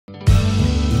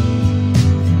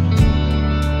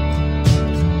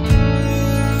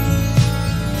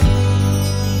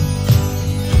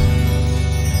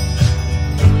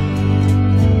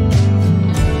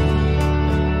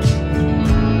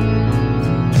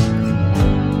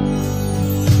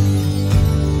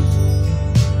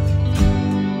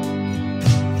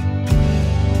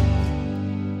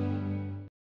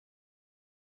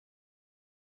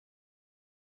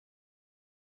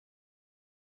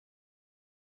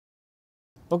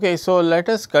Okay, so let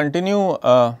us continue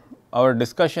our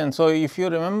discussion. So, if you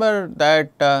remember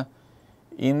that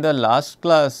in the last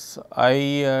class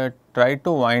I tried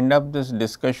to wind up this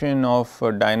discussion of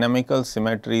dynamical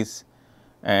symmetries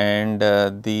and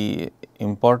the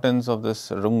importance of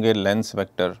this Runge lens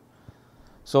vector.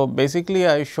 So, basically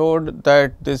I showed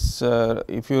that this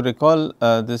if you recall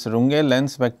this Runge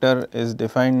lens vector is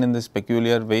defined in this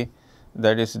peculiar way,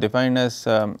 that is defined as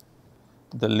the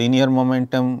linear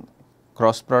momentum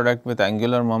cross product with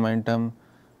angular momentum,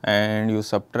 and you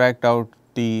subtract out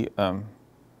the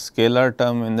scalar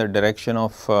term in the direction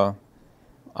of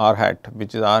r hat,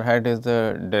 which is r hat is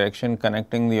the direction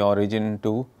connecting the origin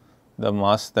to the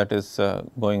mass that is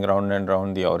going round and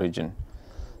round the origin.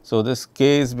 So, this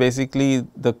k is basically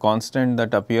the constant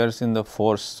that appears in the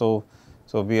force. So,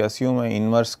 we assume an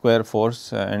inverse square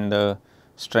force and the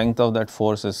strength of that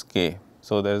force is k.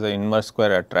 So, there is an inverse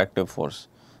square attractive force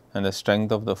and the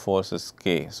strength of the force is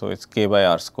k. So, it is k by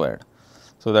r squared.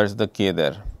 So, that is the k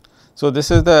there. So,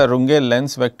 this is the Runge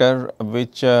lens vector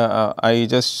which I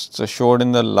just showed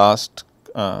in the last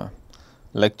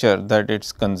lecture that it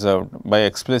is conserved by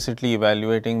explicitly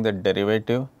evaluating the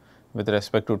derivative with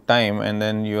respect to time, and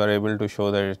then you are able to show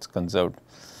that it is conserved.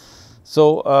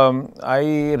 So,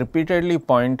 I repeatedly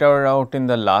pointed out in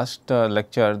the last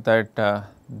lecture that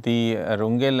the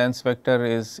Runge lens vector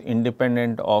is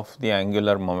independent of the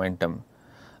angular momentum.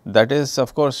 That is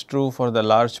of course true for the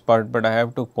large part, but I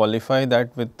have to qualify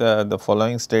that with the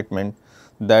following statement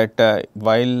that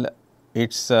while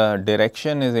its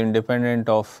direction is independent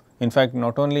of, in fact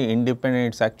not only independent,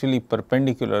 it is actually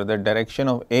perpendicular. The direction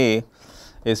of A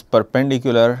is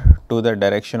perpendicular to the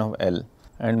direction of L.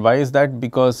 And why is that?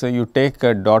 Because you take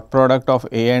a dot product of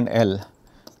A and L,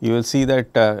 you will see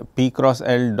that P cross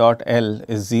L dot L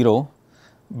is 0,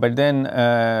 but then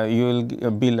you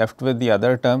will be left with the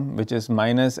other term which is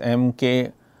minus m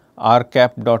k r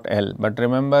cap dot L. But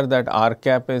remember that r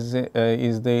cap is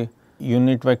the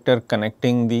unit vector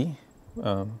connecting the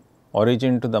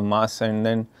origin to the mass, and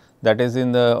then that is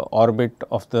in the orbit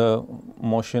of the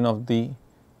motion of the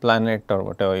planet or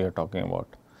whatever you are talking about.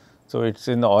 So, it is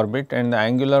in the orbit, and the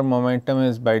angular momentum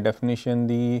is by definition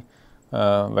the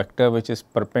vector which is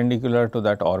perpendicular to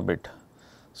that orbit.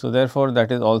 So, therefore,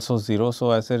 that is also 0.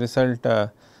 So, as a result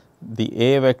the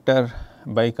A vector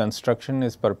by construction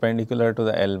is perpendicular to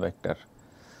the L vector.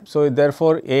 So,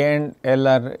 therefore, A and L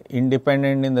are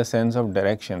independent in the sense of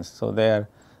directions. So, they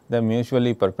are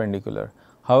mutually perpendicular.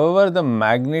 However, the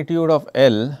magnitude of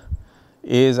L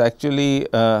is actually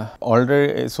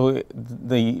already, so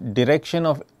the direction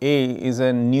of A is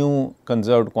a new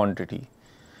conserved quantity,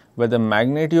 but the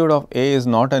magnitude of A is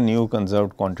not a new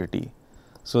conserved quantity.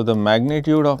 So, the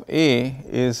magnitude of A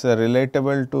is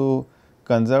relatable to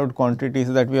conserved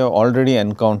quantities that we have already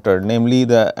encountered, namely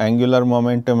the angular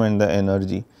momentum and the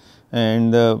energy.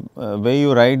 And the way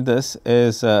you write this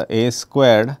is A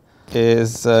squared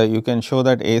is you can show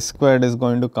that A squared is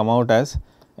going to come out as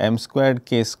m squared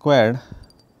k squared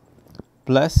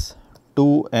plus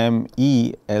 2 m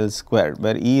E L squared,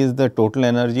 where E is the total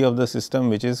energy of the system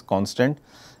which is constant,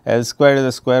 L squared is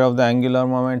the square of the angular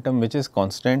momentum which is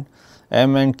constant,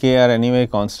 m and k are anyway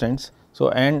constants. So,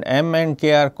 and m and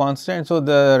k are constant. So,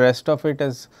 the rest of it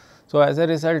is, so as a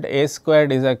result A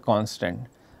squared is a constant,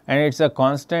 and it is a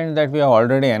constant that we have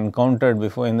already encountered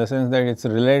before, in the sense that it is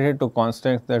related to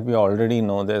constants that we already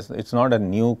know. This it is not a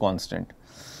new constant.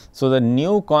 So, the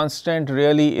new constant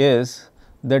really is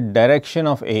the direction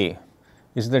of A. It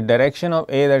is the direction of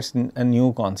A that is a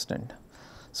new constant.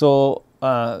 So,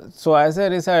 so as a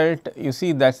result, you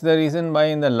see that is the reason why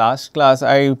in the last class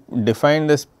I defined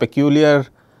this peculiar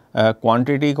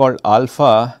quantity called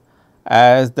alpha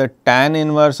as the tan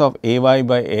inverse of A y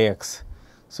by A x.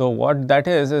 So, what that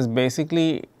is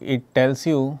basically it tells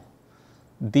you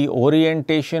the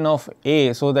orientation of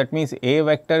A. So, that means A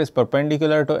vector is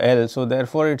perpendicular to L. So,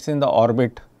 therefore, it is in the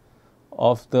orbit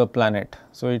of the planet.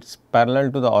 So, it is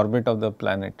parallel to the orbit of the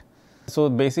planet. So,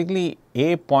 basically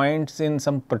A points in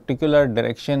some particular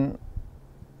direction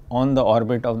on the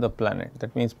orbit of the planet,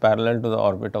 that means parallel to the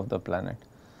orbit of the planet.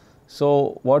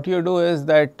 So, what you do is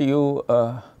that you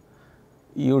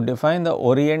define the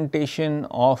orientation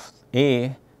of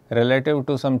A relative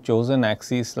to some chosen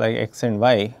axes like x and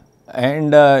y,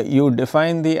 and you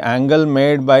define the angle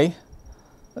made by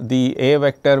the A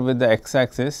vector with the x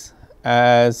axis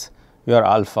as your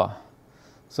alpha.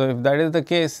 So, if that is the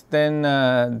case,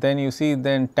 then you see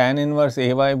then tan inverse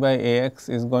A y by A x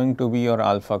is going to be your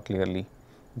alpha clearly,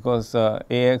 because A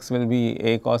x will be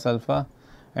A cos alpha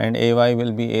and A y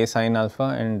will be A sin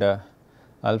alpha, and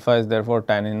alpha is therefore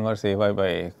tan inverse A y by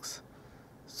A x.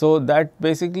 So, that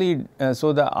basically,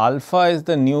 so the alpha is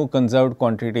the new conserved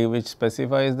quantity which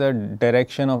specifies the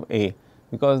direction of A,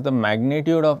 because the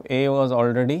magnitude of A was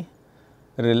already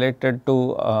related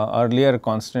to earlier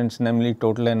constants, namely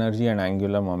total energy and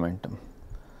angular momentum.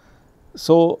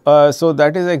 So, so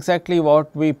that is exactly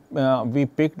what we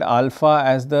picked alpha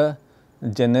as the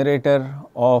generator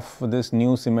of this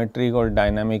new symmetry called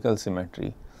dynamical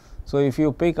symmetry. So, if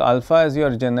you pick alpha as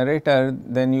your generator,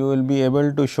 then you will be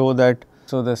able to show that.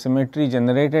 So, the symmetry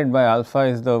generated by alpha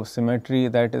is the symmetry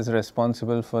that is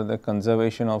responsible for the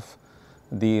conservation of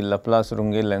the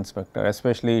Laplace-Runge length vector,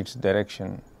 especially its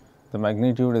direction. The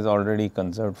magnitude is already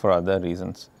conserved for other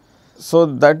reasons. So,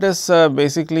 that is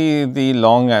basically the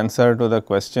long answer to the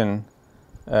question,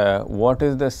 what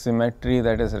is the symmetry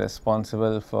that is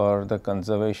responsible for the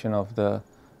conservation of the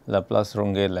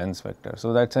Laplace-Runge length vector.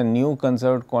 So, that is a new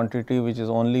conserved quantity which is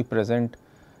only present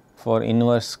for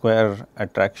inverse square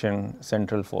attraction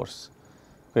central force.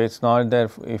 Okay, it is not there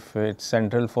if it is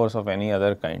central force of any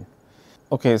other kind.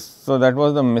 Okay, so that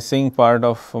was the missing part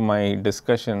of my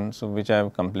discussion, so which I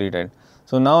have completed.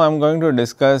 So, now I am going to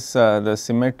discuss the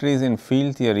symmetries in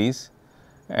field theories,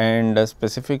 and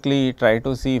specifically try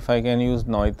to see if I can use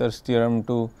Noether's theorem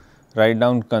to write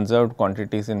down conserved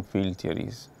quantities in field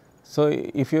theories. So,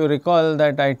 if you recall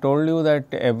that I told you that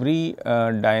every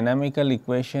dynamical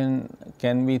equation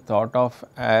can be thought of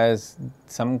as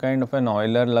some kind of an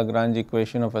Euler-Lagrange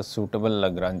equation of a suitable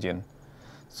Lagrangian.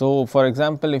 So, for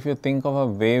example, if you think of a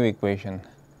wave equation,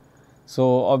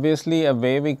 so obviously a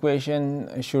wave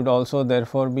equation should also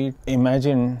therefore be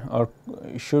imagined, or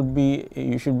should be,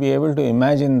 you should be able to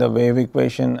imagine the wave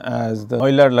equation as the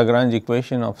Euler-Lagrange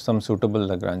equation of some suitable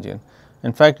Lagrangian.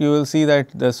 In fact, you will see that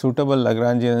the suitable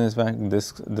Lagrangian is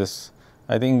this.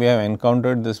 I think we have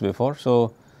encountered this before.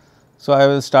 So, I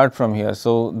will start from here.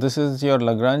 So, this is your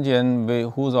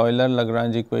Lagrangian whose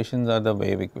Euler-Lagrange equations are the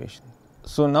wave equation.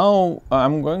 So, now I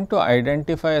am going to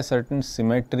identify a certain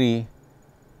symmetry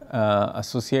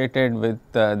associated with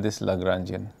this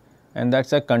Lagrangian, and that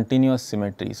is a continuous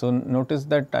symmetry. So, notice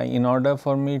that in order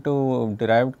for me to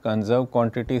derive conserved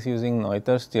quantities using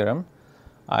Noether's theorem,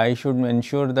 I should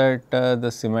ensure that the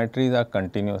symmetries are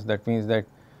continuous. That means that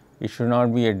it should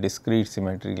not be a discrete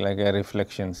symmetry like a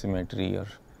reflection symmetry or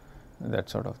that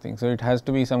sort of thing. So, it has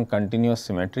to be some continuous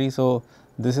symmetry. So,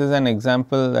 this is an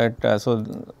example that so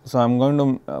I am going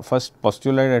to first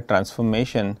postulate a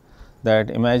transformation,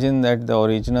 that imagine that the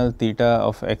original theta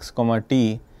of x comma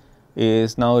t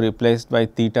is now replaced by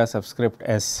theta subscript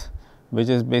s, which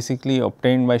is basically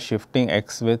obtained by shifting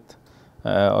x with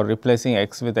or replacing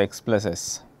x with x plus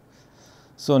s.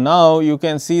 So, now you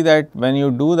can see that when you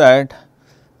do that,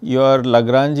 your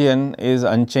Lagrangian is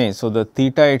unchanged. So, the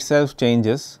theta itself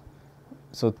changes.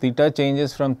 So, theta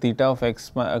changes from theta of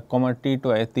x comma t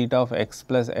to a theta of x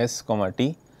plus s comma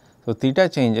t. So, theta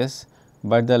changes,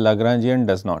 but the Lagrangian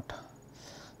does not.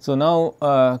 So,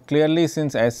 now clearly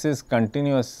since s is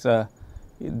continuous,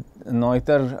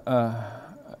 Noether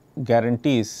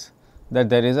guarantees that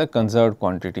there is a conserved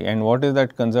quantity, and what is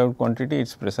that conserved quantity? It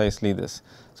is precisely this.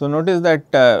 So, notice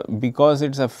that because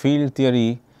it is a field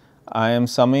theory, I am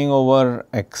summing over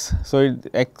x. So,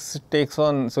 x takes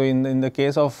on, so in the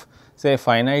case of say a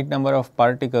finite number of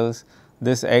particles,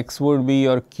 this x would be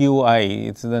your qi,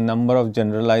 it is the number of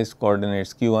generalized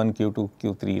coordinates q1, q2,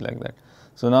 q3 like that.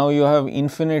 So, now you have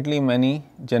infinitely many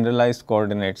generalized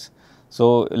coordinates.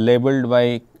 So, labeled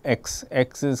by x,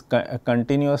 x is a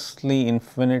continuously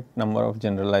infinite number of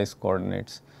generalized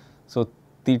coordinates. So,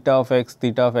 theta of x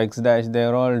dash, they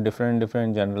are all different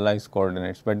generalized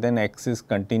coordinates, but then x is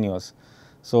continuous.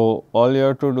 So, all you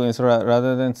have to do is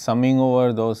rather than summing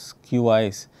over those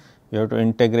qi's, you have to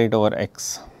integrate over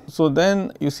x. So,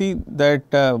 then you see that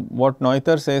what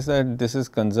Noether says that this is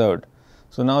conserved.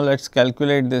 So, now let us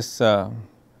calculate this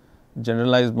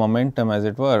generalized momentum as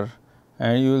it were,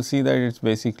 and you will see that it is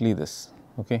basically this.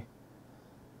 Okay.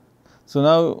 So,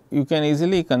 now you can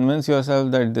easily convince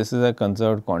yourself that this is a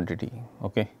conserved quantity.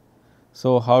 Okay.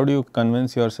 So, how do you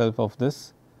convince yourself of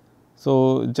this?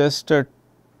 So, just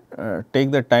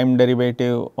take the time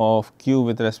derivative of q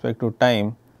with respect to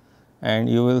time, and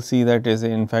you will see that is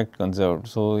in fact conserved.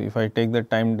 So, if I take the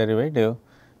time derivative,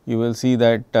 you will see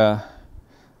that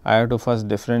I have to first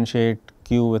differentiate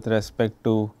q with respect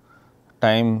to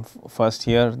time first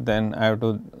here, then I have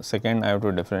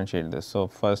to differentiate this. So,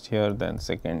 first here, then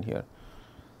second here.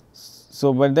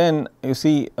 So, but then you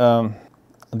see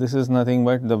this is nothing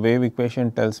but the wave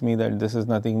equation tells me that this is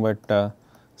nothing but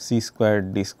c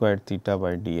squared d squared theta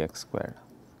by dx squared.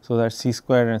 So, that c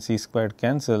squared and c squared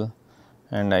cancel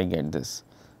and I get this.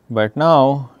 But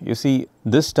now you see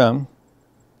this term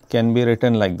can be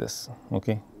written like this.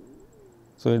 Okay.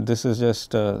 So, this is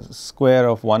just a square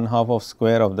of 1/2 of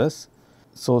square of this.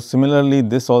 So, similarly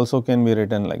this also can be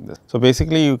written like this. So,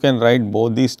 basically you can write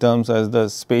both these terms as the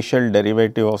spatial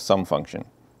derivative of some function.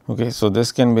 Okay. So,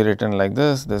 this can be written like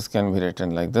this can be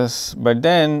written like this, but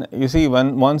then you see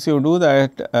once you do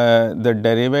that, the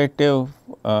derivative,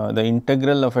 the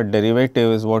integral of a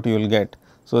derivative is what you will get.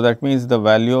 So, that means the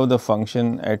value of the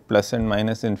function at plus and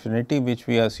minus infinity, which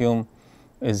we assume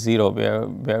is 0. We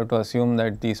have to assume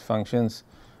that these functions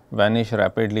vanish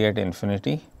rapidly at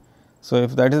infinity. So,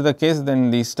 if that is the case, then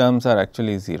these terms are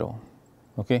actually 0.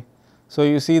 Okay. So,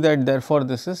 you see that therefore,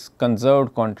 this is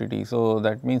conserved quantity. So,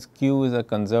 that means Q is a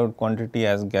conserved quantity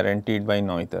as guaranteed by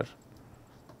Noether.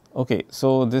 Okay.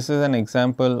 So, this is an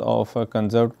example of a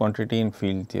conserved quantity in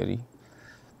field theory.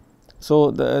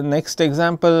 So, the next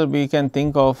example we can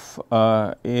think of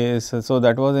is, so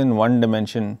that was in one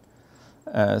dimension.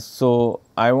 So,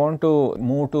 I want to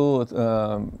move to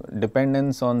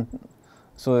dependence on,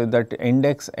 so that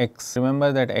index x,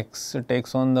 remember that x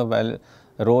takes on the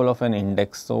role of an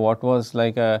index. So, what was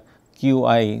like a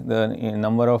qi, the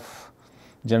number of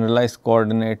generalized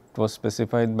coordinate was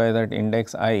specified by that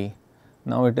index I,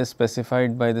 now it is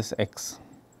specified by this x.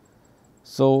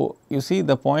 So, you see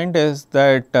the point is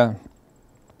that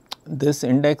this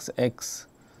index x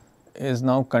is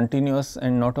now continuous,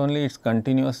 and not only it is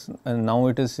continuous, and now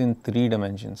it is in 3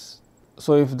 dimensions.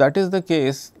 So, if that is the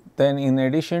case, then in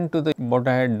addition to the what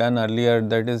I had done earlier,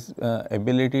 that is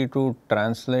ability to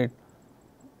translate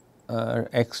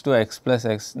x to x plus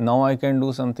x, now I can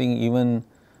do something even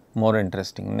more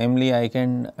interesting, namely I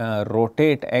can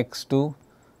rotate x to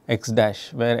x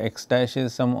dash, where x dash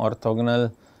is some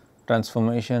orthogonal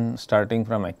transformation starting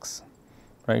from x,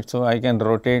 right. So, I can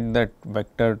rotate that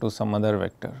vector to some other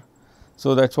vector.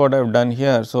 So, that is what I have done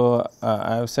here. So,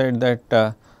 I have said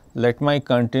that let my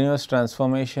continuous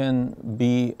transformation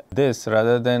be this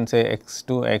rather than say x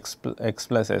to x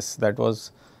plus s, that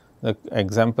was the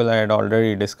example I had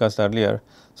already discussed earlier.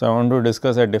 So, I want to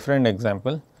discuss a different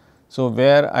example. So,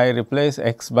 where I replace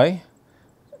x by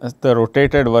the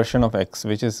rotated version of x,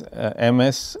 which is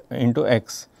ms into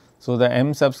x. So, the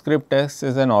m subscript x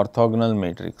is an orthogonal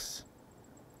matrix.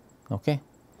 Okay.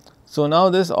 So, now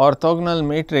this orthogonal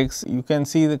matrix, you can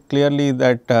see clearly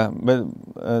that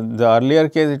the earlier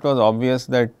case it was obvious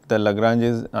that the Lagrange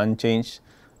is unchanged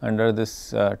under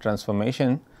this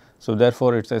transformation. So,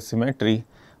 therefore, it is a symmetry,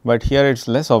 but here it is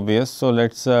less obvious. So,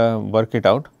 let us work it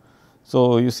out.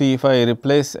 So, you see if I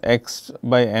replace x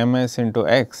by ms into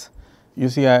x, you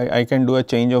see I can do a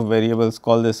change of variables,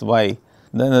 call this y.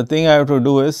 Then the thing I have to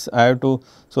do is I have to,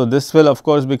 so this will of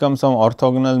course become some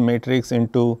orthogonal matrix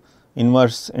into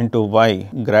inverse into y,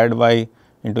 grad y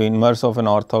into inverse of an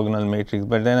orthogonal matrix,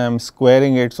 but then I am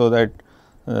squaring it so that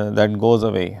that goes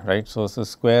away, right. So,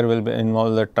 square will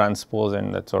involve the transpose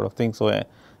and that sort of thing. So,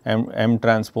 m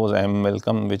transpose m will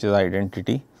come, which is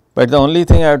identity, but the only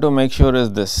thing I have to make sure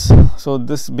is this. So,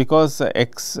 this because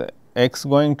x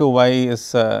going to y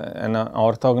is an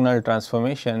orthogonal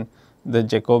transformation, the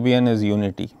Jacobian is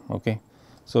unity. Okay.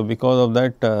 So, because of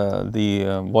that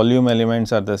the volume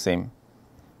elements are the same,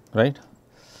 right.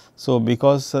 So,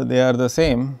 because they are the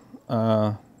same,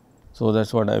 so that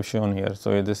is what I have shown here.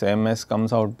 So, this ms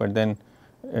comes out, but then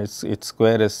its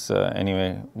square is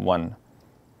anyway 1.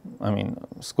 I mean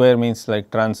square means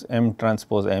like m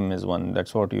transpose m is 1, that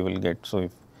is what you will get. So,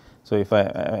 if I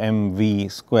m v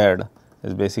squared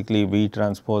is basically v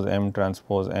transpose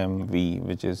m v,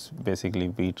 which is basically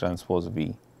v transpose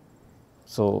v.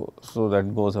 So,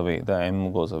 that goes away, the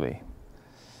m goes away.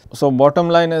 So, bottom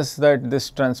line is that this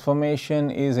transformation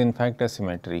is in fact a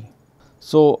symmetry.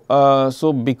 So,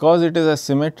 because it is a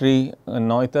symmetry,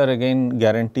 Noether again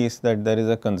guarantees that there is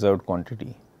a conserved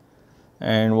quantity.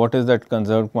 And what is that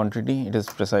conserved quantity? It is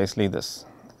precisely this.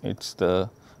 It is the,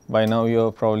 by now you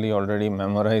have probably already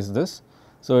memorized this.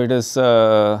 So, it is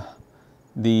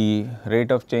the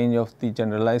rate of change of the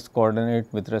generalized coordinate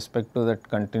with respect to that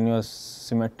continuous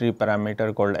symmetry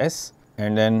parameter called S,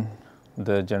 and then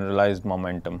the generalized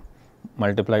momentum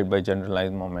multiplied by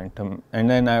generalized momentum, and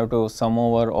then I have to sum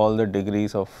over all the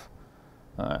degrees of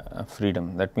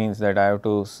freedom. That means that I have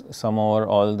to sum over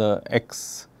all the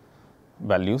x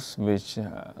values, which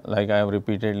like I have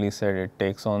repeatedly said, it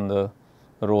takes on the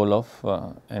role of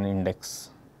an index,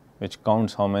 which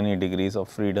counts how many degrees of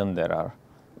freedom there are,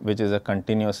 which is a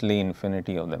continuously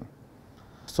infinity of them.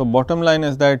 So, bottom line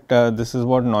is that this is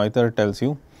what Noether tells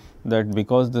you, that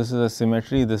because this is a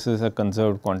symmetry, this is a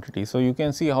conserved quantity. So, you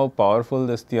can see how powerful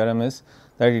this theorem is,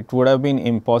 that it would have been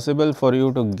impossible for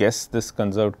you to guess this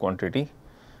conserved quantity,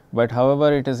 but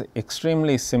however it is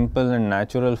extremely simple and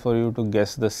natural for you to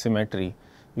guess the symmetry.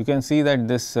 You can see that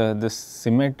this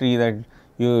symmetry, that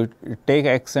you take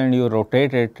x and you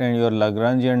rotate it and your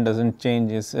Lagrangian does not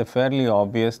change, is a fairly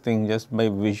obvious thing. Just by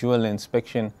visual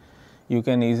inspection you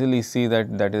can easily see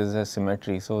that that is a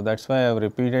symmetry. So, that is why I have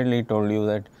repeatedly told you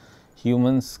that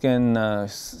humans can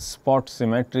spot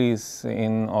symmetries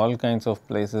in all kinds of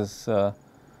places,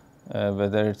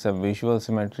 whether it is a visual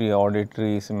symmetry,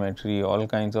 auditory symmetry, all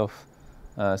kinds of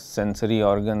sensory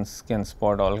organs can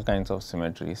spot all kinds of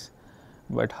symmetries.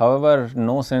 But however,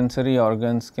 no sensory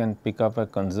organs can pick up a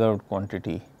conserved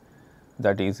quantity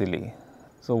that easily.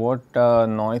 So, what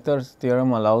Noether's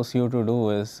theorem allows you to do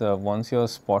is, once you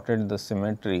have spotted the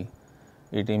symmetry,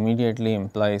 it immediately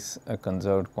implies a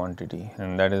conserved quantity,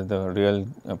 and that is the real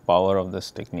power of this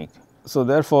technique. So,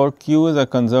 therefore, Q is a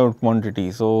conserved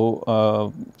quantity.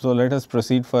 So, let us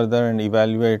proceed further and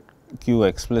evaluate Q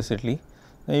explicitly.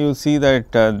 Now, you will see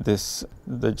that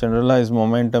the generalized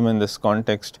momentum in this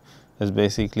context is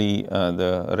basically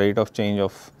the rate of change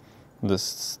of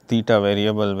this theta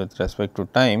variable with respect to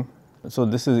time. So,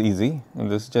 this is easy,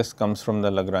 this just comes from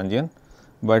the Lagrangian,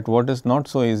 but what is not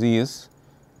so easy is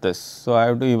this. So, I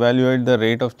have to evaluate the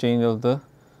rate of change of the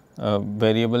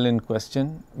variable in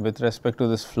question with respect to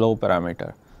this flow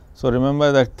parameter. So,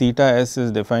 remember that theta s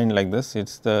is defined like this, it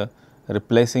is the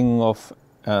replacing of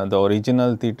the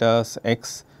original theta's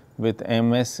x with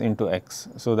ms into x.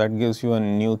 So, that gives you a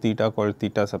new theta called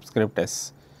theta subscript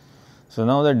s. So,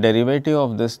 now the derivative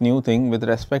of this new thing with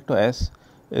respect to s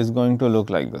is going to look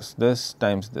like this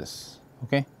times this.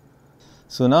 Okay.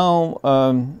 So, now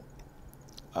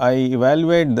I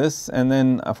evaluate this, and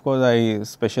then of course, I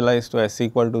specialize to s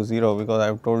equal to 0, because I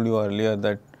have told you earlier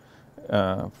that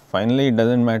finally it does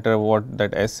not matter what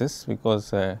that s is,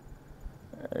 because it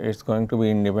is going to be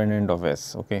independent of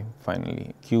s. Okay.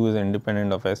 Finally, q is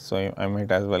independent of s. So, I might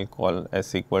as well call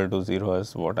s equal to 0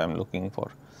 as what I am looking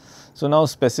for. So, now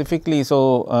specifically,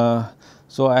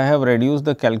 so I have reduced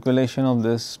the calculation of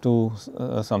this to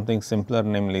something simpler,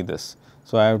 namely this.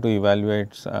 So, I have to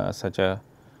evaluate such a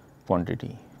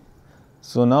quantity.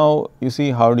 So, now you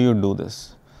see how do you do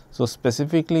this. So,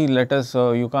 specifically let us,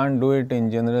 you can't do it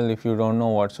in general if you do not know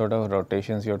what sort of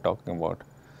rotations you are talking about.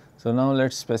 So, now let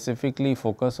us specifically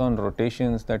focus on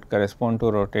rotations that correspond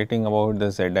to rotating about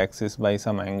the z axis by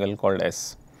some angle called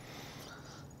s.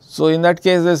 So, in that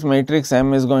case this matrix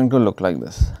M is going to look like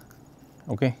this.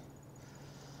 Okay.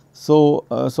 So,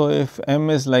 if M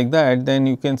is like that, then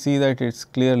you can see that it is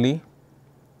clearly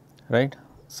right.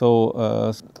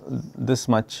 So, this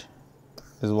much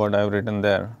is what I have written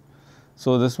there.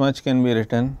 So, this much can be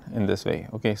written in this way.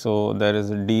 Okay. So, there is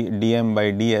dm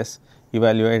by ds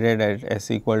evaluated at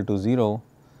s equal to 0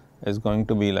 is going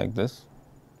to be like this,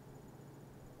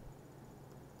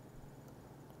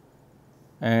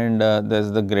 and there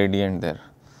is the gradient there.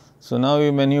 So, now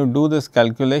when you do this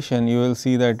calculation, you will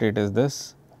see that it is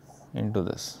this into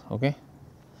this. Okay.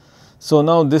 So,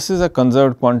 now this is a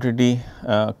conserved quantity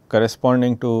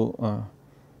corresponding to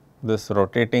this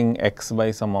rotating x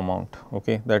by some amount.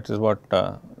 Okay. That is what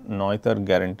Noether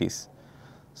guarantees.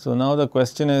 So, now the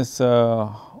question is,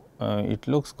 it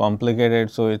looks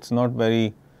complicated. So, it is not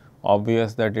very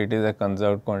obvious that it is a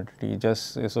conserved quantity.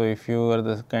 Just so if you are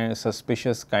the kind of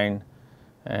suspicious kind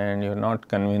and you are not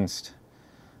convinced,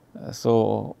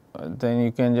 so then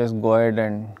you can just go ahead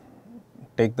and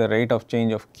take the rate of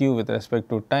change of q with respect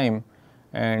to time,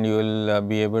 and you will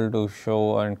be able to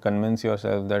show and convince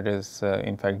yourself that is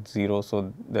in fact 0.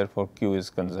 So, therefore, q is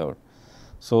conserved.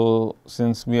 So,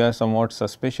 since we are somewhat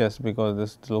suspicious because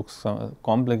this looks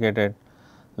complicated,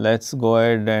 let us go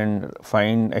ahead and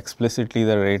find explicitly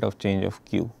the rate of change of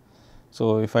q.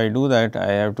 So, if I do that, I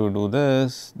have to do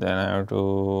this, then I have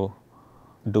to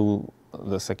do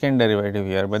the second derivative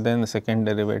here, but then the second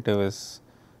derivative is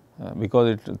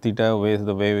because theta obeys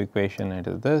the wave equation, it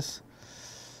is this,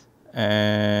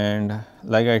 and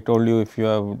like I told you, if you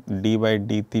have d by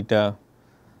d theta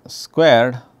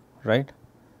squared, right.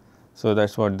 So, that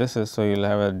is what this is. So, you will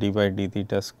have a d by d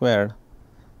theta squared,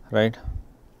 right.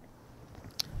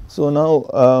 So,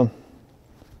 now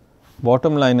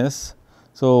bottom line is,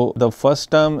 so the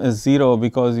first term is 0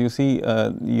 because you see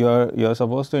you are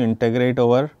supposed to integrate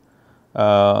over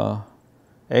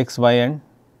x, y and,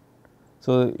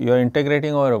 so you are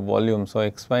integrating over a volume. So,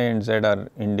 x, y and z are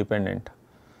independent.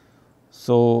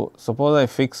 So, suppose I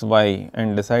fix y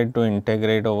and decide to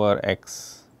integrate over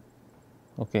x.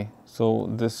 Okay. So,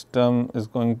 this term is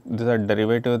going, this is a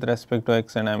derivative with respect to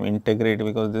x, and I am integrating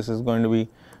because this is going to be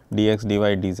dx, dy,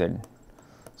 dz.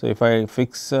 So, if I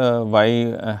fix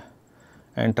y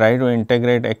and try to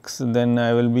integrate x, then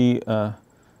I will be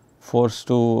forced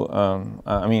to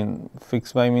I mean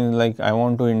fix y means like I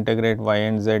want to integrate y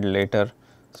and z later.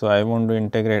 So, I want to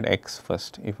integrate x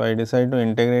first. If I decide to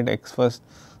integrate x first,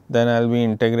 then I will be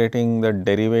integrating the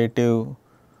derivative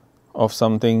of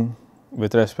something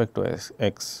with respect to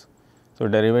x. So,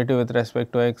 derivative with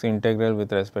respect to x, integral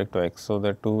with respect to x. So,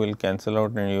 the two will cancel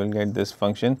out and you will get this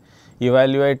function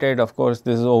evaluated. Of course,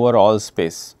 this is over all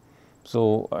space.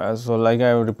 So, like I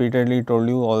have repeatedly told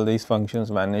you, all these functions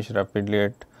vanish rapidly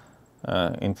at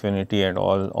infinity at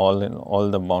all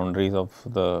the boundaries of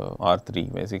the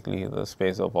R3, basically the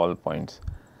space of all points.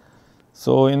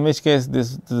 So, in which case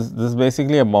this is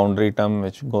basically a boundary term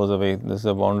which goes away. This is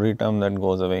a boundary term that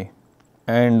goes away,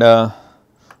 and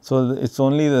so it is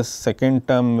only the second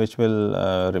term which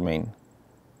will remain.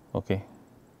 Okay.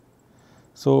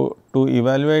 So, to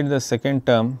evaluate the second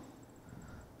term,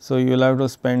 so you will have to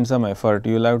spend some effort.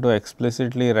 You will have to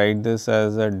explicitly write this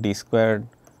as a d squared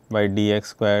by dx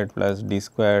squared plus d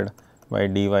squared by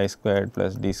dy squared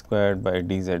plus d squared by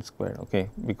dz squared. Okay,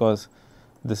 because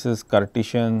this is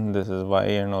Cartesian, this is y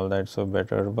and all that. So,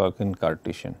 better work in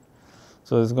Cartesian.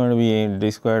 So, it is going to be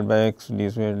d squared by x d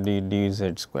squared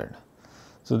dz squared.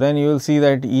 So, then you will see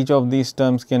that each of these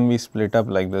terms can be split up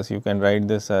like this. You can write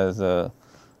this as a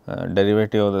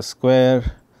derivative of the square,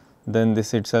 then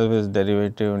this itself is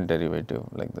derivative and derivative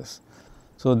like this.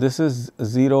 So, this is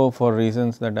 0 for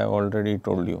reasons that I have already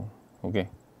told you. Okay.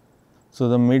 So,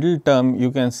 the middle term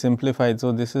you can simplify.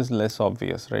 So, this is less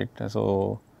obvious, right.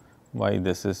 So, why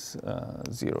this is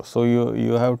 0. So,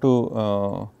 you have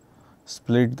to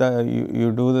split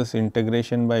you do this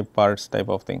integration by parts type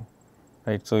of thing,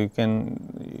 right. So, you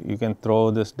can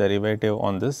throw this derivative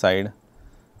on this side,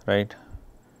 right,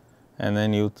 and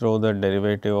then you throw the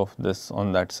derivative of this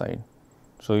on that side.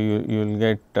 So, you will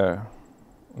get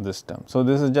this term. So,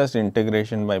 this is just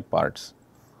integration by parts.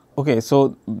 Okay.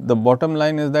 So, the bottom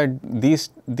line is that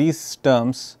these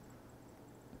terms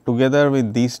together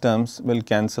with these terms will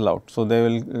cancel out. So,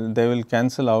 they will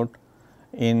cancel out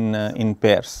in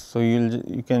pairs. So,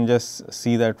 you can just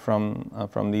see that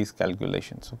from these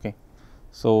calculations. Okay.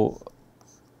 So,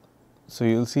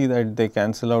 you will see that they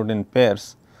cancel out in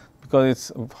pairs, because it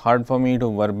is hard for me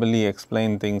to verbally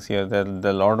explain things here. There are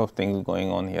a lot of things going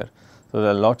on here. So,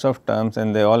 there are lots of terms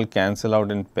and they all cancel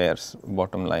out in pairs,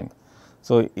 bottom line.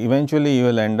 So, eventually you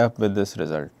will end up with this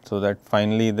result. So, that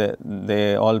finally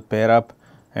they all pair up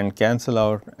and cancel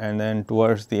out, and then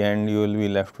towards the end you will be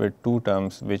left with two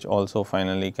terms which also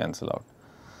finally cancel out.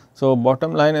 So,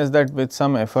 bottom line is that with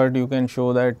some effort you can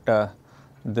show that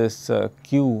this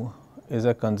q is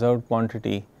a conserved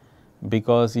quantity,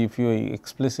 because if you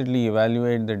explicitly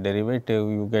evaluate the derivative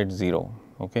you get 0.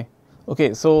 Okay.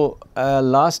 Okay. So,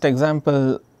 last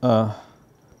example,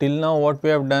 till now what we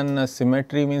have done,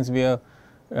 symmetry means we have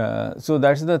so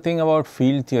that is the thing about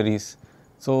field theories.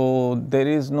 So, there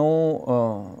is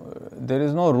no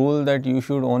rule that you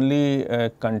should only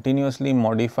continuously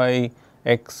modify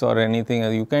x or anything.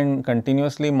 You can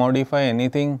continuously modify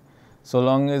anything so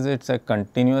long as it is a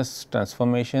continuous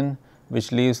transformation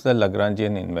which leaves the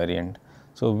Lagrangian invariant.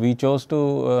 So, we chose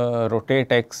to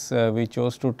rotate x, we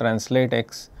chose to translate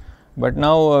x, but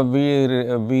now we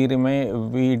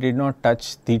did not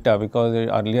touch theta, because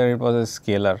earlier it was a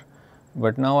scalar.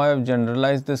 But now I have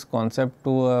generalized this concept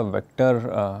to a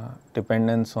vector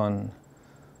dependence on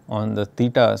the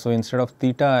theta. So, instead of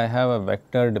theta I have a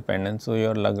vector dependence. So,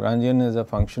 your Lagrangian is a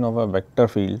function of a vector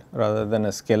field rather than a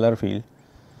scalar field,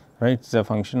 right. It is a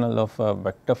functional of a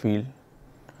vector field.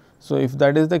 So, if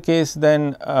that is the case,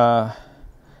 then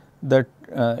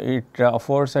it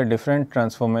affords a different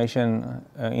transformation.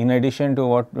 In addition to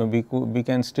what we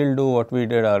can still do what we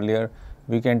did earlier.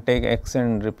 We can take x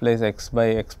and replace x by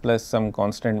x plus some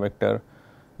constant vector.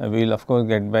 We will of course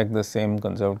get back the same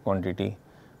conserved quantity,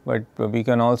 but we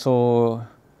can also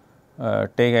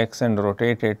take x and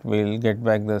rotate it, we will get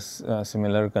back this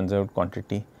similar conserved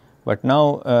quantity. But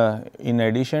now in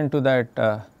addition to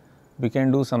that, we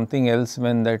can do something else,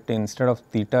 when that instead of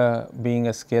theta being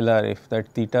a scalar, if that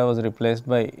theta was replaced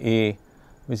by a,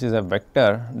 which is a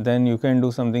vector, then you can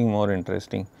do something more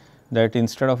interesting, that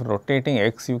instead of rotating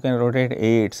x you can rotate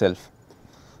a itself.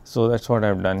 So, that is what I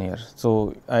have done here.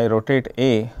 So, I rotate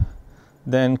a,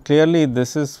 then clearly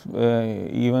this is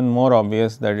even more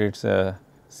obvious that it is a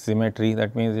symmetry,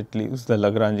 that means it leaves the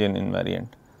Lagrangian invariant.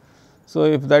 So,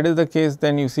 if that is the case,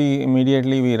 then you see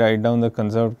immediately we write down the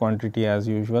conserved quantity as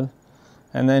usual,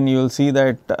 and then you will see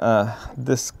that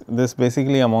this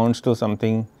basically amounts to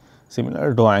something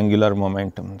similar to angular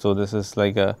momentum. So, this is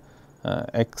like a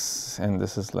x and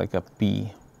this is like a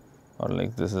p, or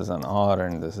like this is an r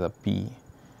and this is a p.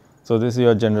 So, this is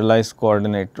your generalized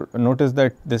coordinate. Notice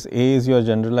that this A is your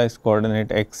generalized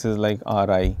coordinate, x is like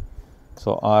Ri.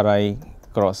 So, Ri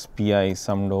cross Pi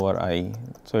summed over I.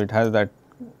 So, it has that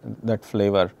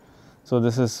flavor. So,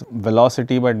 this is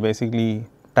velocity, but basically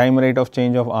time rate of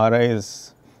change of Ri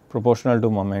is proportional to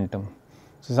momentum.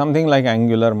 So, something like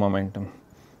angular momentum.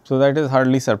 So, that is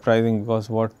hardly surprising, because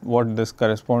what this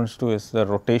corresponds to is the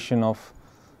rotation of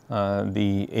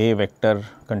the A vector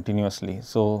continuously.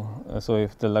 So,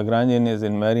 if the Lagrangian is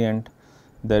invariant,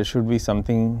 there should be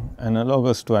something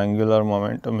analogous to angular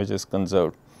momentum which is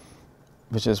conserved,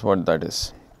 which is what that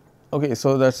is. Okay,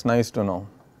 so that is nice to know.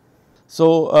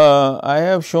 So, I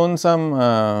have shown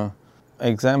some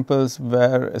examples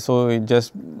where, so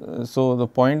the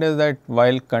point is that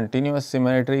while continuous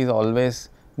symmetries always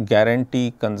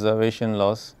guarantee conservation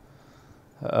laws,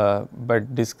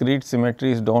 but discrete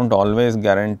symmetries do not always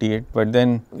guarantee it, but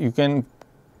then you can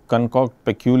concoct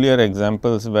peculiar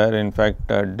examples where in fact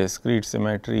discrete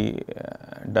symmetry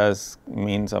does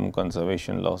mean some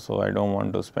conservation law. So, I do not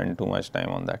want to spend too much time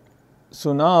on that.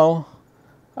 So, now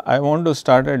I want to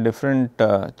start a different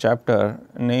chapter,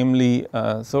 namely,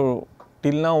 so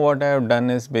till now what I have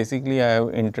done is basically I have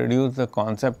introduced the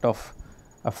concept of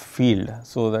a field.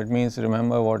 So, that means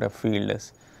remember what a field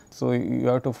is. So, you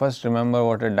have to first remember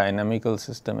what a dynamical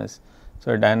system is.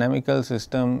 So, a dynamical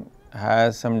system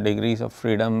has some degrees of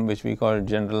freedom which we call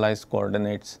generalized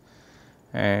coordinates,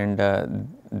 and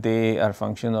they are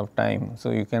functions of time.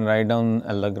 So, you can write down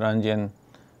a Lagrangian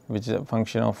which is a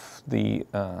function of the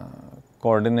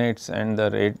coordinates and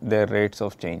their rates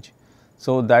of change.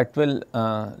 So, that will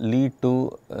lead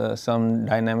to some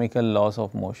dynamical laws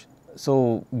of motion.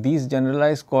 So, these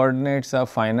generalized coordinates are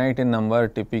finite in number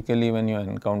typically when you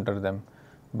encounter them,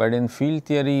 but in field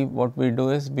theory what we do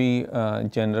is we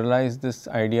generalize this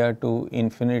idea to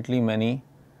infinitely many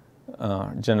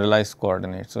generalized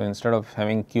coordinates. So, instead of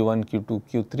having q1, q2,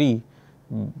 q3,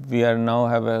 we are now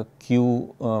have a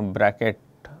q bracket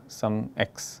some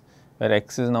x, where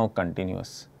x is now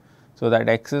continuous. So, that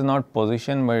x is not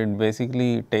position, but it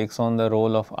basically takes on the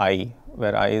role of I,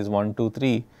 where I is 1, 2,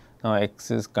 3. Now, x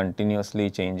is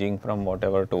continuously changing from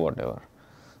whatever to whatever.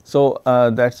 So,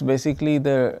 that is basically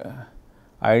the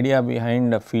idea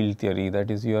behind the field theory, that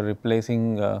is you are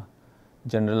replacing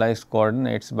generalized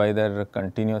coordinates by their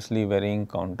continuously varying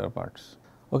counterparts.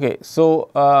 Okay,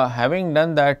 so, having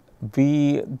done that,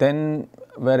 we then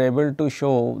were able to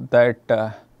show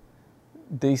that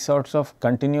these sorts of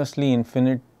continuously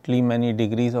infinitely many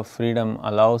degrees of freedom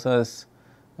allows us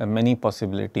many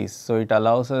possibilities. So, it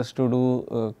allows us to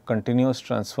do continuous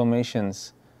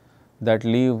transformations that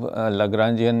leave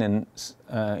Lagrangian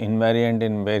invariant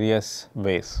in various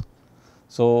ways.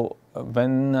 So,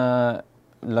 when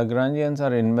Lagrangians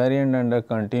are invariant under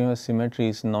continuous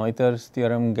symmetries, Noether's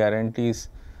theorem guarantees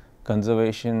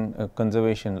conservation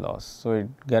laws. So,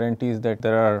 it guarantees that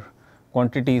there are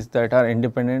quantities that are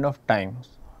independent of time.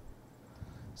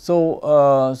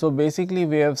 So, so basically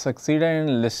we have succeeded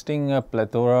in listing a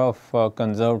plethora of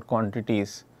conserved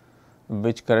quantities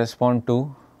which correspond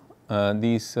to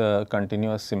these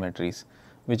continuous symmetries,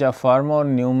 which are far more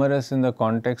numerous in the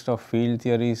context of field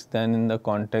theories than in the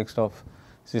context of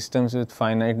systems with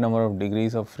finite number of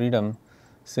degrees of freedom,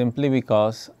 simply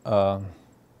because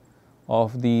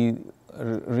of the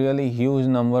really huge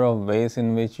number of ways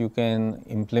in which you can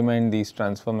implement these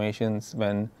transformations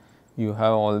when you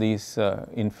have all these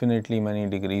infinitely many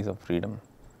degrees of freedom.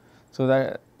 So,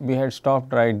 that we had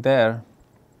stopped right there.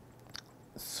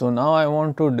 So, now I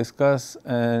want to discuss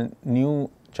a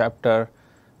new chapter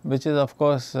which is of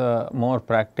course more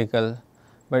practical,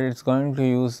 but it is going to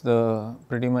use the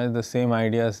pretty much the same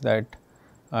ideas that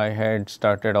I had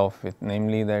started off with,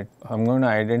 namely that I am going to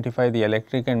identify the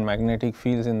electric and magnetic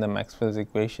fields in the Maxwell's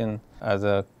equation as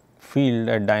a field,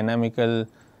 a dynamical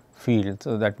field.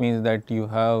 So, that means that you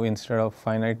have, instead of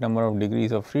finite number of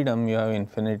degrees of freedom, you have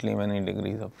infinitely many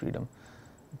degrees of freedom.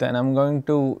 Then I am going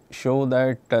to show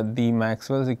that the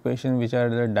Maxwell's equation, which are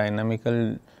the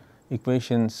dynamical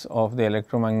equations of the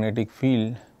electromagnetic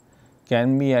field,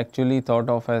 can be actually thought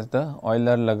of as the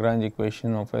Euler-Lagrange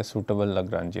equation of a suitable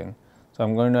Lagrangian. So, I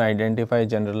am going to identify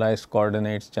generalized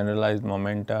coordinates, generalized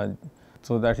momenta.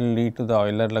 So, that will lead to the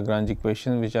Euler-Lagrange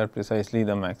equations, which are precisely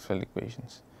the Maxwell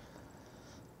equations.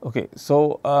 Okay,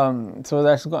 so, so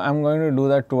that's I'm going to do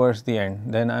that towards the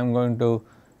end. Then I'm going to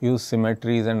use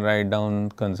symmetries and write down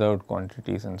conserved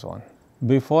quantities and so on.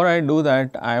 Before I do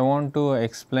that, I want to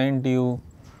explain to you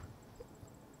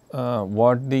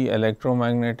what the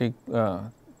electromagnetic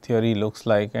theory looks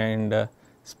like, and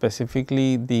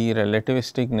specifically the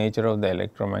relativistic nature of the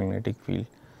electromagnetic field.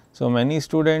 So, many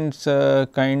students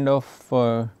kind of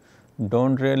do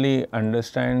not really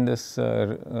understand this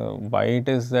why it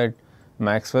is that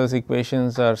Maxwell's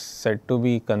equations are said to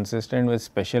be consistent with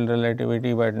special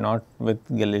relativity, but not with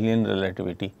Galilean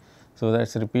relativity. So, that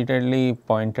is repeatedly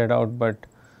pointed out, but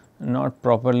not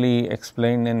properly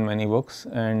explained in many books.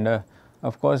 And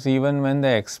of course, even when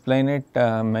they explain it,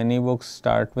 many books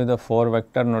start with a 4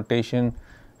 vector notation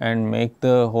and make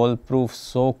the whole proof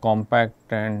so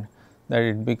compact and that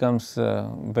it becomes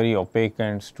very opaque,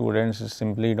 and students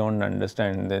simply do not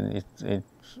understand. Then it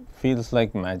feels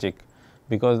like magic,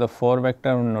 because the 4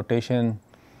 vector notation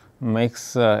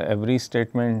makes every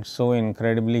statement so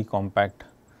incredibly compact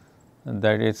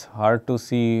that it is hard to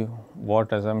see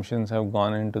what assumptions have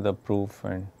gone into the proof,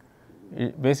 and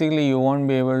basically you will not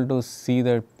be able to see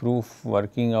the proof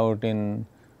working out in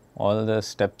all the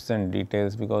steps and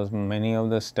details, because many of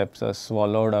the steps are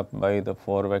swallowed up by the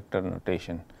 4 vector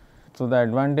notation. So, the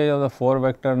advantage of the 4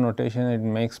 vector notation, it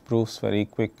makes proofs very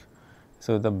quick.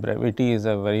 So, the brevity is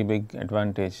a very big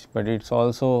advantage, but it is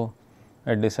also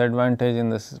a disadvantage in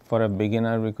this for a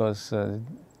beginner, because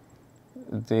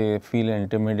they feel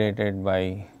intimidated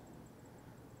by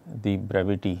the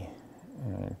brevity.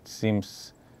 It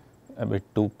seems a bit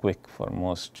too quick for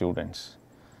most students.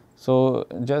 So,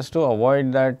 just to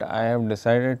avoid that, I have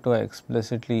decided to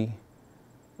explicitly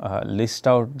list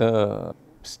out the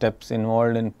steps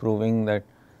involved in proving that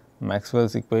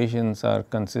Maxwell's equations are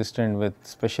consistent with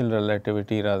special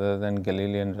relativity rather than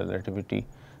Galilean relativity,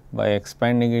 by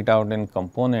expanding it out in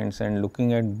components and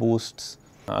looking at boosts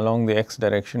along the x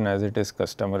direction as it is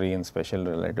customary in special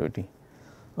relativity.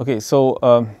 Okay, so,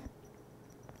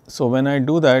 so when I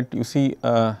do that, you see,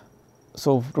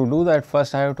 so to do that,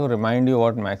 first I have to remind you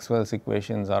what Maxwell's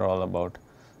equations are all about.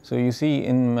 So, you see,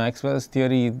 in Maxwell's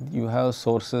theory, you have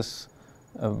sources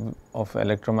of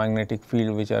electromagnetic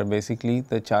field, which are basically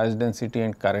the charge density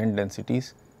and current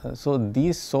densities. So,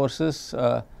 these sources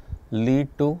lead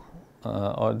to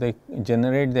or they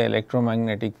generate the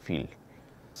electromagnetic field.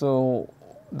 So,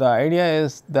 the idea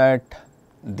is that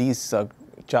these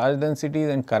charge densities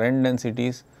and current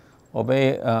densities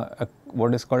obey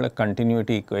what is called a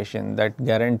continuity equation, that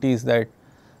guarantees that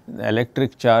the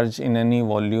electric charge in any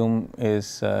volume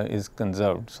is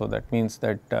conserved. So, that means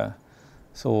that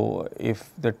so if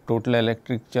the total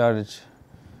electric charge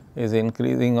is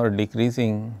increasing or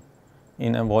decreasing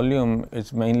in a volume, it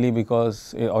is mainly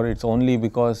because, or it is only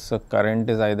because current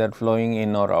is either flowing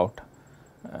in or out.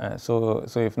 So,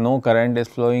 if no current is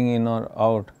flowing in or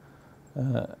out,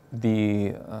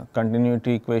 the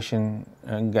continuity equation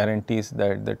guarantees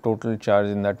that the total charge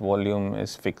in that volume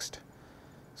is fixed.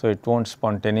 So, it will not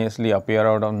spontaneously appear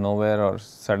out of nowhere or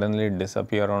suddenly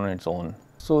disappear on its own.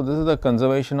 So, this is the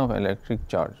conservation of electric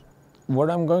charge. What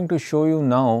I am going to show you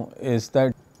now is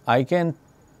that I can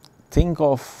think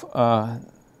of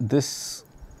this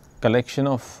collection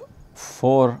of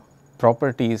 4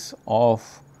 properties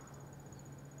of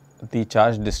the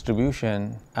charge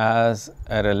distribution as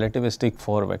a relativistic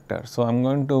 4 vector. So, I am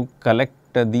going to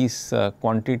collect these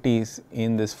quantities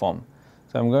in this form.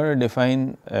 So, I am going to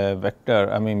define a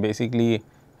vector, I mean basically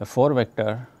a 4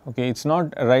 vector. Okay, it is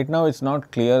not right now, it is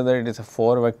not clear that it is a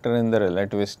 4 vector in the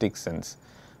relativistic sense,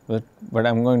 but I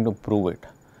am going to prove it.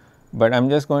 But I am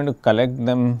just going to collect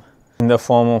them in the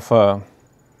form of a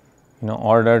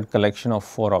ordered collection of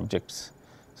 4 objects.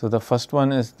 So, the first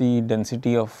one is the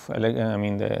density of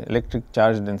the electric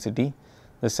charge density.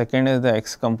 The second is the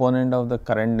x component of the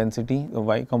current density, the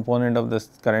y component of this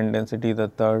current density, the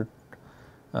third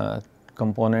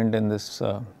component in this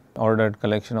ordered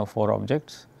collection of 4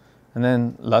 objects, and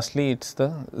then lastly it is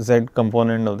the z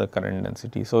component of the current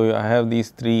density. So, I have these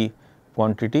 3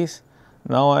 quantities.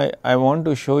 Now, I want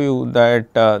to show you that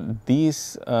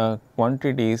these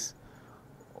quantities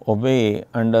obey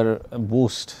under a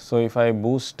boost. So, if I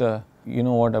boost, you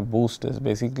know what a boost is,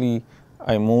 basically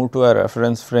I move to a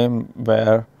reference frame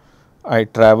where I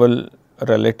travel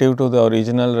relative to the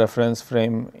original reference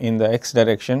frame in the x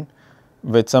direction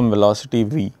with some velocity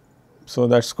v. So,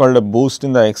 that is called a boost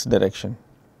in the x direction.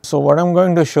 So, what I am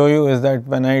going to show you is that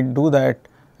when I do that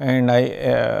and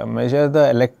I measure the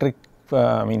electric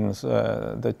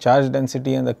the charge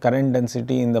density and the current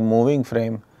density in the moving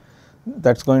frame,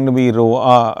 that is going to be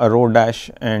rho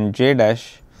dash and j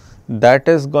dash, that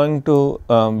is going to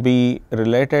be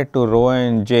related to rho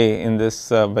and j in this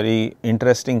very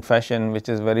interesting fashion, which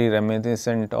is very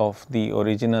reminiscent of the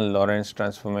original Lorentz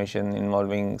transformation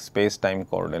involving space time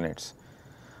coordinates.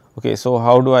 Okay, so,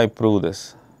 how do I prove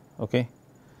this? Okay.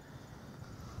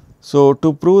 So,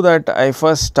 to prove that, I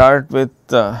first start with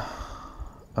the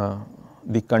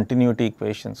continuity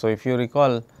equation. So, if you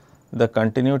recall, the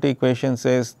continuity equation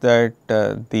says that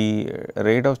the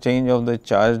rate of change of the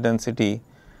charge density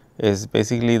is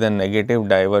basically the negative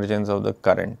divergence of the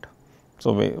current.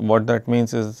 So, what that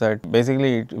means is that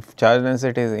basically if charge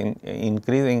density is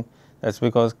increasing, that is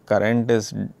because current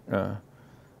is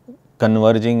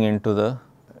converging into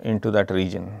that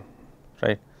region,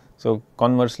 right. So,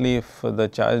 conversely if the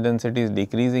charge density is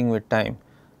decreasing with time,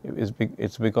 it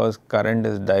is because current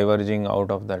is diverging out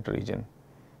of that region.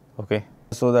 Okay.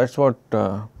 So, that is what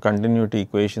continuity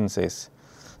equation says.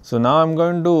 So, now I am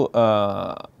going to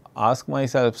ask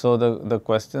myself, so the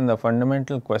question, the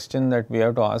fundamental question that we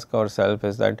have to ask ourselves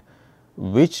is that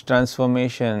which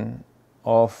transformation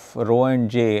of rho and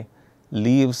j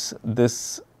leaves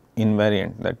this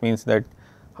invariant. That means that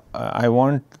I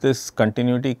want this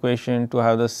continuity equation to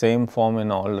have the same form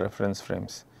in all reference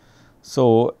frames.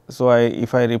 So,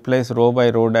 if I replace rho by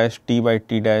rho dash, t by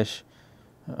t dash,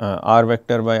 r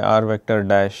vector by r vector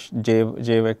dash, j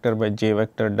vector by j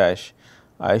vector dash,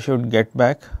 I should get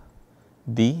back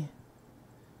the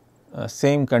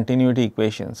same continuity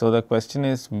equation. So, the question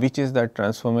is which is that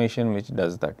transformation which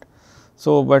does that.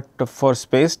 So, but for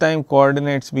space time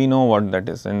coordinates we know what that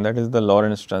is, and that is the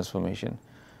Lorentz transformation.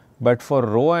 But for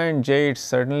rho and j it is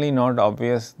certainly not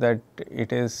obvious that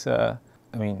it is I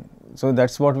mean, so that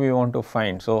is what we want to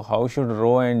find. So, how should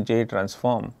rho and j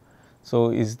transform?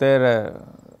 So, is there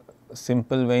a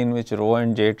simple way in which rho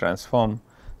and j transform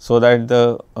so that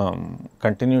the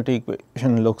continuity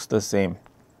equation looks the same?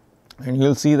 And you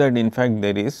will see that in fact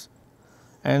there is,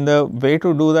 and the way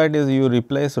to do that is you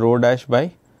replace rho dash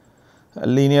by a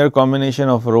linear combination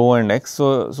of rho and x.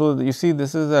 So, you see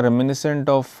this is a reminiscent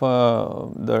of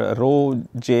the rho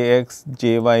jx,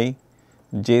 jy,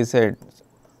 jz.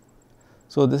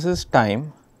 So, this is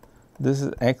time, this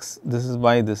is x, this is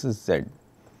y, this is z.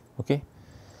 Okay.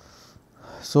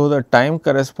 So, the time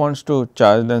corresponds to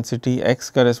charge density, x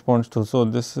corresponds to, so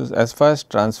this is as far as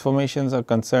transformations are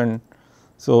concerned.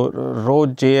 So, rho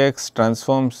jx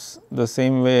transforms the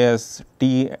same way as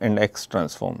t and x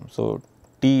transform. So,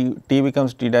 t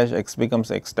becomes t dash, x becomes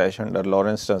x dash under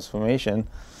Lorentz transformation,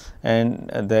 and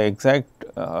the exact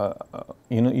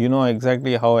you know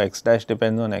exactly how x dash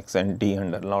depends on x and t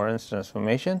under Lorentz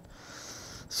transformation.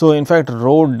 So, in fact,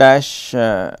 rho dash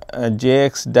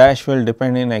jx dash will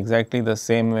depend in exactly the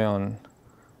same way on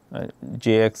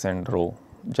jx and rho,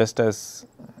 just as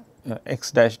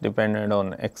x dash depended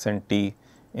on x and t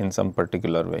in some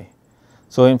particular way.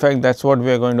 So, in fact, that is what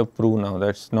we are going to prove now,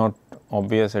 that is not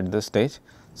obvious at this stage.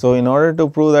 So, in order to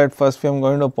prove that, first we are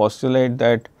going to postulate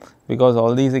that because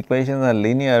all these equations are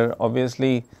linear,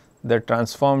 obviously the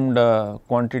transformed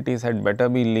quantities had better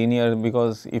be linear,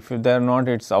 because if they are not,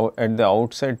 it is at the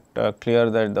outset clear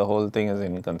that the whole thing is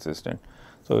inconsistent.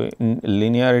 So,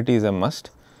 linearity is a must,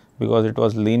 because it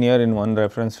was linear in one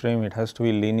reference frame, it has to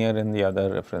be linear in the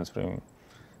other reference frame,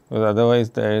 because otherwise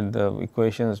the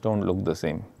equations do not look the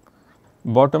same.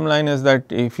 Bottom line is that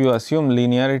if you assume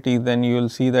linearity, then you will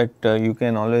see that you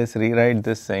can always rewrite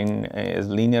this in as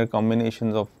linear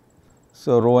combinations of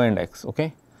rho and x.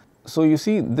 Okay. So, you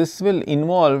see this will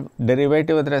involve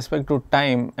derivative with respect to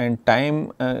time, and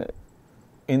time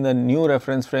in the new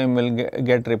reference frame will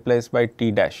get replaced by t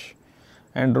dash,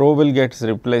 and rho will get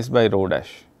replaced by rho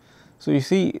dash. So, you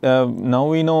see now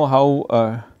we know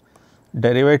how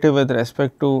derivative with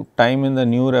respect to time in the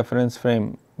new reference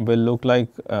frame will look like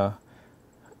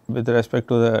with respect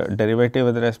to the derivative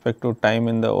with respect to time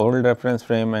in the old reference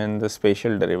frame and the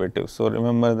spatial derivative. So,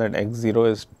 remember that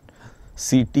x0 is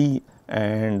Ct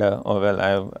and oh well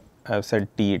I have said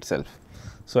t itself.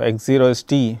 So, x0 is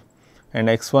t and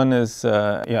x1 is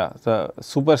the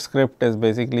superscript is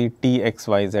basically t x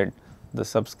y z, the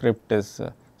subscript is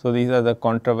so these are the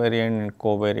contravariant and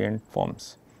covariant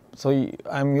forms. So,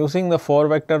 I am using the 4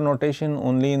 vector notation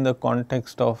only in the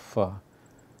context of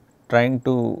trying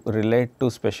to relate to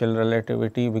special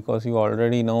relativity, because you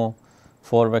already know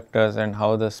 4 vectors and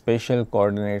how the spatial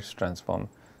coordinates transform.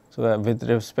 So, with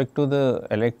respect to the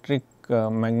electric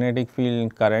magnetic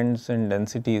field currents and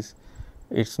densities,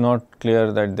 it is not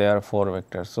clear that they are 4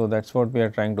 vectors. So, that is what we are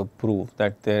trying to prove,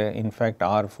 that there in fact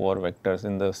are 4 vectors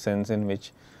in the sense in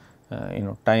which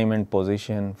time and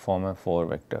position form a 4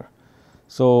 vector.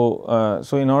 So,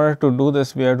 in order to do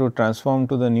this, we have to transform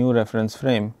to the new reference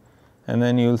frame, and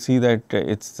then you will see that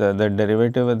it is the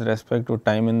derivative with respect to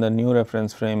time in the new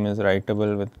reference frame is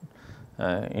writable with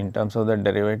in terms of the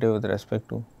derivative with respect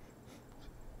to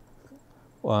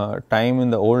time in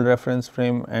the old reference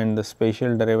frame and the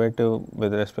spatial derivative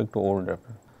with respect to old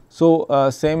reference. So,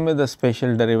 same with the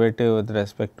spatial derivative with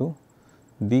respect to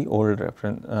the old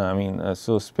reference,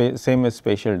 so same as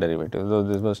spatial derivative. So,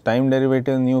 this was time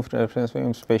derivative in new reference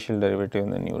frame, spatial derivative in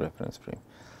the new reference frame.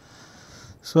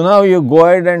 So, now you go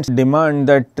ahead and demand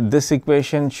that this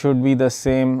equation should be the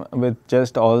same with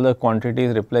just all the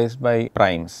quantities replaced by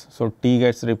primes. So, t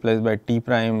gets replaced by t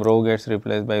prime, rho gets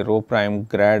replaced by rho prime,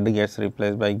 grad gets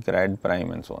replaced by grad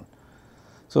prime and so on.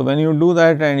 So, when you do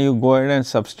that and you go ahead and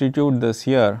substitute this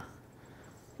here,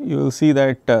 you will see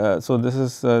that, so this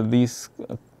is these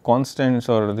constants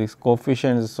or these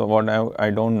coefficients, so what I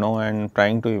do not know and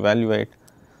trying to evaluate.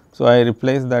 So, I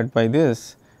replace that by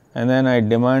this and then I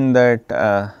demand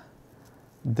that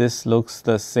this looks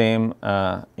the same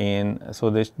so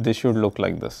this should look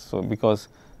like this. So, because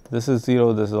this is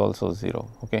 0, this is also 0.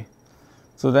 Okay.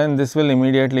 So, then this will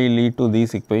immediately lead to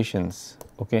these equations.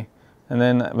 Okay. And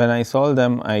then when I solve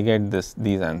them, I get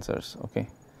these answers. Okay.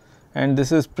 And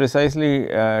this is precisely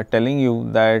telling you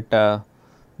that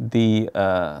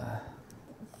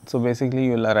so basically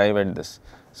you will arrive at this.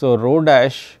 So, rho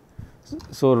dash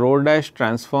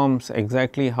transforms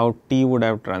exactly how t would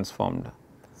have transformed.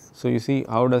 So, you see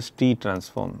how does t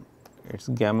transform? It is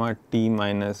gamma t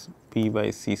minus p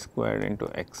by c squared into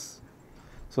x.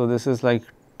 So, this is like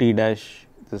t dash,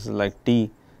 this is like t,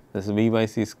 this is v by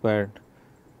c squared,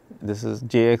 this is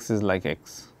jx is like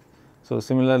x. So,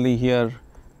 similarly here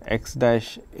x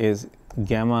dash is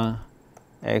gamma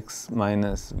x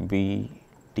minus v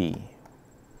t.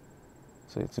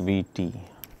 So, it is v t.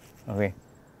 Okay.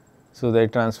 So, they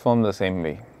transform the same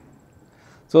way.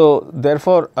 So,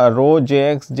 therefore, rho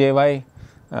jx, jy,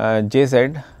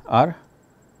 jz are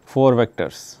 4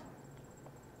 vectors.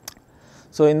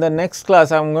 So, in the next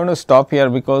class I am going to stop here,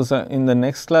 because in the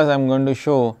next class I am going to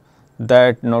show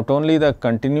that not only the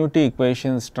continuity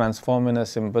equations transform in a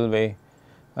simple way,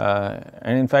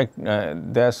 and in fact,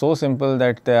 they are so simple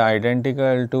that they are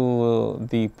identical to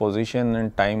the position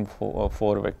and time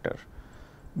 4 vector.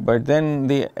 But then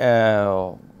there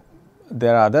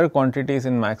are other quantities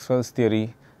in Maxwell's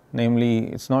theory, namely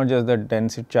it is not just the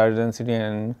density, charge density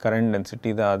and current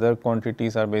density, the other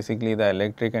quantities are basically the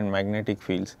electric and magnetic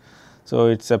fields. So,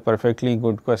 it is a perfectly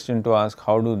good question to ask,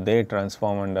 how do they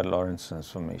transform under Lorentz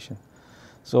transformation.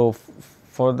 So,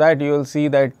 for that you will see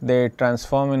that they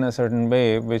transform in a certain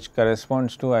way which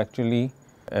corresponds to actually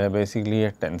basically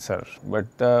a tensor, but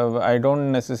I do not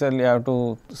necessarily have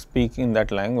to speak in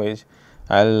that language.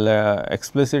 I will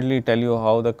explicitly tell you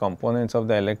how the components of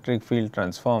the electric field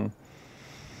transform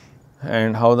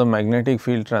and how the magnetic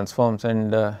field transforms,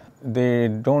 and they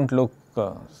do not look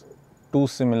too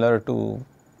similar to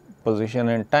position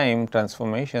and time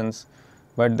transformations,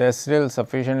 but they are still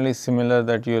sufficiently similar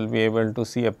that you will be able to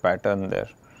see a pattern there.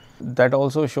 That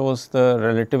also shows the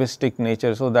relativistic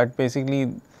nature. So, that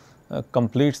basically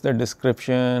completes the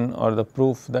description or the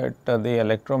proof that the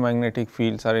electromagnetic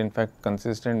fields are in fact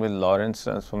consistent with Lorentz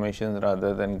transformations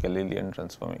rather than Galilean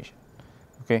transformation.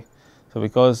 Okay. So,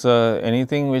 because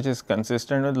anything which is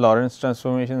consistent with Lorentz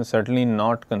transformation is certainly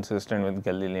not consistent with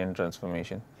Galilean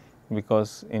transformation,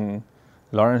 because in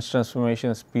Lorentz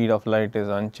transformation speed of light is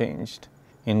unchanged,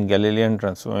 in Galilean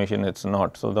transformation it is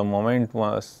not. So, the moment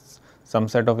some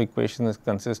set of equation is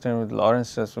consistent with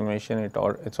Lorentz transformation, it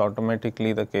is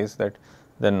automatically the case that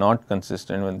they are not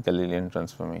consistent with Galilean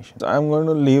transformation. So, I am going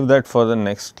to leave that for the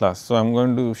next class. So, I am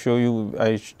going to show you,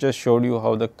 I just showed you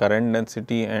how the current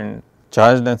density and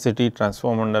charge density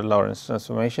transform under Lorentz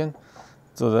transformation.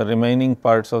 So, the remaining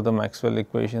parts of the Maxwell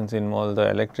equations involve the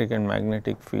electric and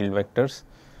magnetic field vectors,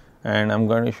 and I am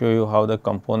going to show you how the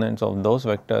components of those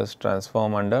vectors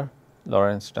transform under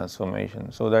Lorentz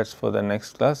transformation. So, that is for the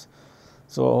next class.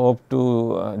 So, hope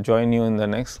to join you in the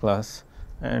next class,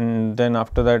 and then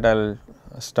after that I will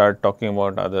start talking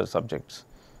about other subjects.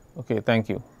 Okay, thank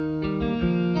you.